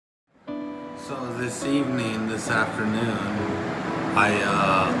So this evening, this afternoon, I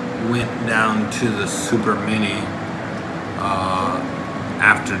went down to the Super Mini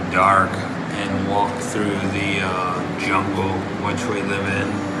after dark and walked through the jungle which we live in,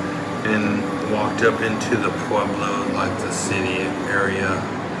 and walked up into the Pueblo, like the city area,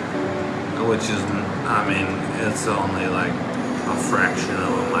 which is, I mean, it's only like a fraction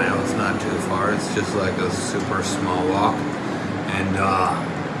of a mile. It's not too far. It's just like a super small walk. And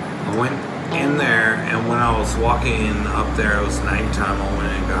I went in there, and when I was walking up there, it was nighttime. I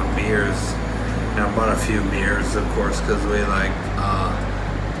went and got beers, and I bought a few beers, of course, because we like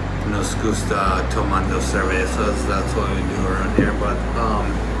nos gusta tomando cervezas. That's what we do around here. But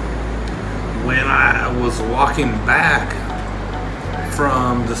when I was walking back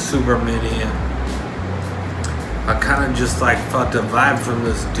from the Super Mini, I kind of just like felt a vibe from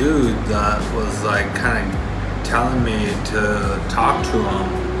this dude that was like kind of telling me to talk to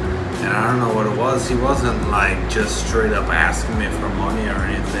him. And I don't know what it was. He wasn't like just straight up asking me for money or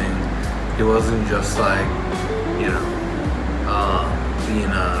anything. He wasn't just like, you know, being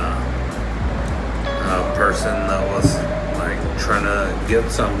a person that was like trying to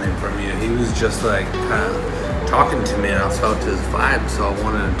get something from you. He was just like kind of talking to me, and I felt his vibe, so I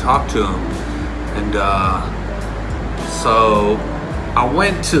wanted to talk to him. And so I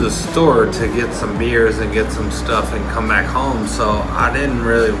went to the store to get some beers and get some stuff and come back home. So I didn't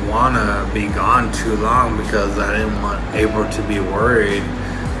really want to be gone too long because I didn't want April to be worried,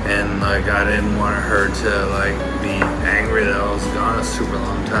 and like I didn't want her to like be angry that I was gone a super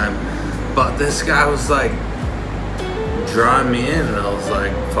long time. But this guy was like drawing me in, and I was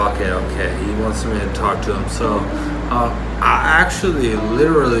like, fuck it, okay, he wants me to talk to him. So I actually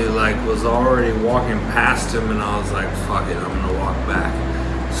literally like was already walking past him, and I was like, fuck it, I'm gonna walk back.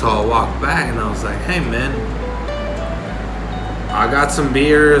 So I walked back, and I was like, hey man, I got some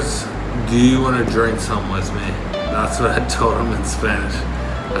beers, do you want to drink some with me? That's what I told him in Spanish.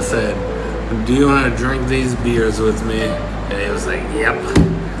 I said, do you want to drink these beers with me? And he was like, yep.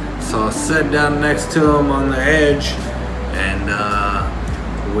 So I sat down next to him on the edge, and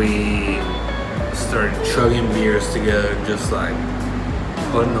we started chugging beers together, just like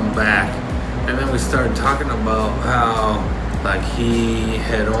putting them back. And then we started talking about how like he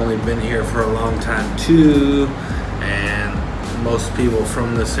had only been here for a long time too, and most people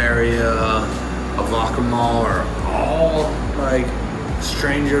from this area of Akumal are all like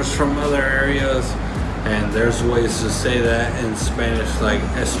strangers from other areas. And there's ways to say that in Spanish, like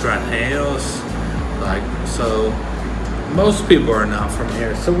extranjeros, like, so most people are not from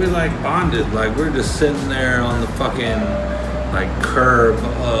here. So we like bonded, like we're just sitting there on the fucking like curb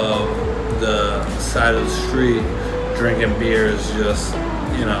of the side of the street drinking beers, just,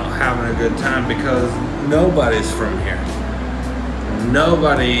 you know, having a good time, because nobody's from here.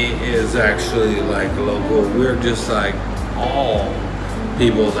 Nobody is actually like local. We're just like all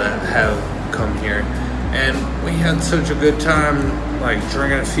people that have come here. And we had such a good time, like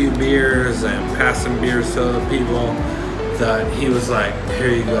drinking a few beers and passing beers to other people, that he was like, here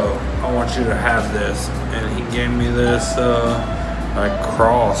you go, I want you to have this. And he gave me this like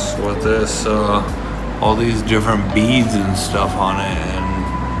cross with this all these different beads and stuff on it. And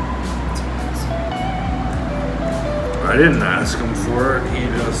I didn't ask him for it. He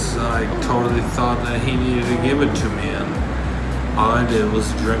just like totally thought that he needed to give it to me, and all I did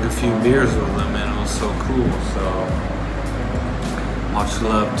was drink a few beers with him, and it was so cool. So much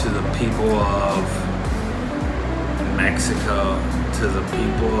love to the people of Mexico, to the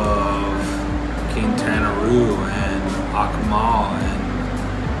people of Quintana Roo and Akumal, and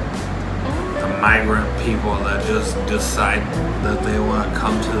the migrant people that just decide that they want to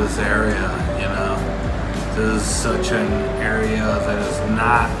come to this area. You know, this is such an area that is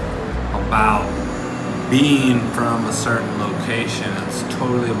not about being from a certain location. It's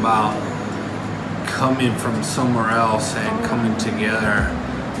totally about coming from somewhere else and coming together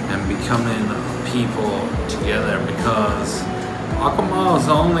and becoming people together, because Akumal has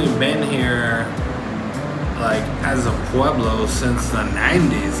only been here like as a pueblo since the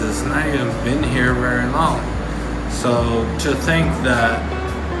 90s. It's not even been here very long. So to think that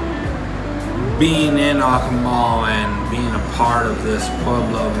being in Akumal and being a part of this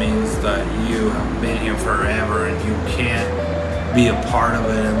pueblo means that you have been here forever, and you can't be a part of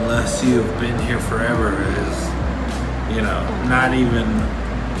it unless you've been here forever is, you know, not even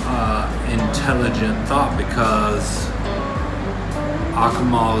intelligent thought, because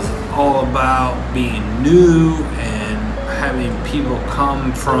Akumal is all about being new and having people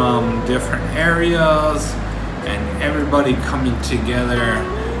come from different areas and everybody coming together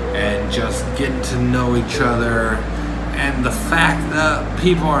and just getting to know each other. And the fact that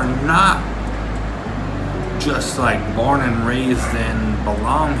people are not just like born and raised and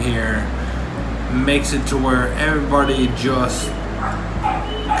belong here, makes it to where everybody just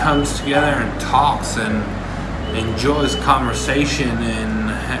comes together and talks and enjoys conversation and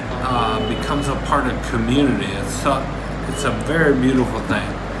becomes a part of community. It's a very beautiful thing.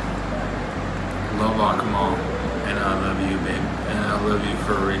 Love Akumal, and I love you, babe, and I love you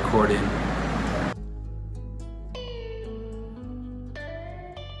for recording.